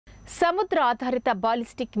సముద్ర ఆధారిత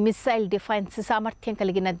ballistic missile defence సామర్థ్యం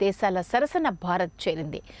కలిగిన దేశాల సరసన భారత్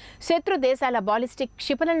చేరింది. శత్రు దేశాల బాలిస్టిక్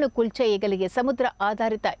క్షిపణులను కూల్చేయగలిగే సముద్ర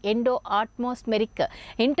ఆధారిత ఎండో అట్మాస్ఫెరిక్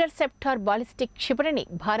ఇంటర్సెప్టార్ బాలిస్టిక్ క్షిపణిని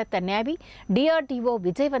భారత నేవీ DRDO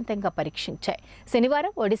విజయవంతంగా పరీక్షించాయి.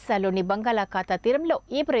 శనివారం ఒడిశాలోని బంగాళాఖాత తీరంలో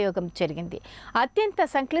ఈ ప్రయోగం జరిగింది. అత్యంత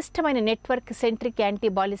సంక్లిష్టమైన network centric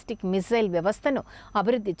anti ballistic missile వ్యవస్థను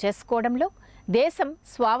అభివృద్ధి చేసుకోవడంలో దేశం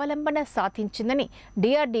స్వావలంబన సాధించిందని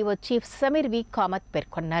DRDO చీఫ్ సమీర్ వి కామత్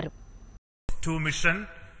పేర్కొన్నారు. Mission,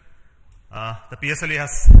 the PSLV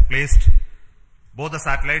has placed both the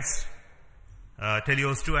satellites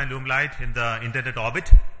Telugu 2 and Lumelight in the intended orbit.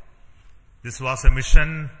 This was a mission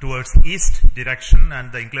towards east direction and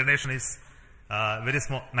the inclination is very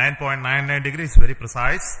small, 9.99 degrees, very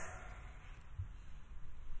precise.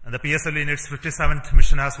 And the PSLV in its 57th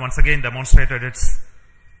mission has once again demonstrated its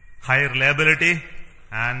high reliability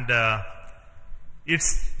and its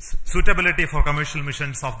suitability for commercial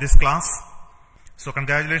missions of this class. So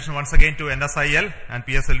congratulations once again to NSIL and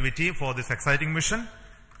PSLV team for this exciting mission.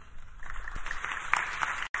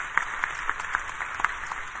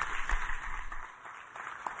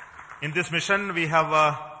 In this mission we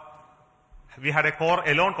had a core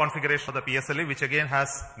alone configuration of the PSLV, which again has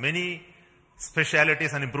many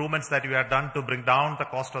specialities and improvements that we have done to bring down the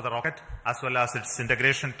cost of the rocket as well as its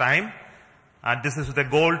integration time. And this is with the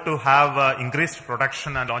goal to have increased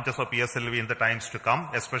production and launches of PSLV in the times to come,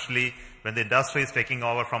 especially when the industry is taking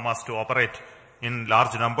over from us to operate in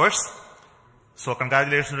large numbers. So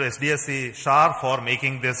congratulations to SDSC SHAR for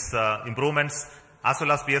making these improvements, as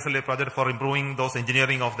well as PSLV project for improving those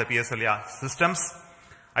engineering of the PSLV systems.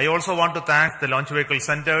 I also want to thank the launch vehicle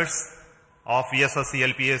centers of VSSC,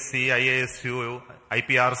 LPSC, IASU,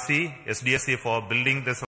 IPRC, SDSC for building this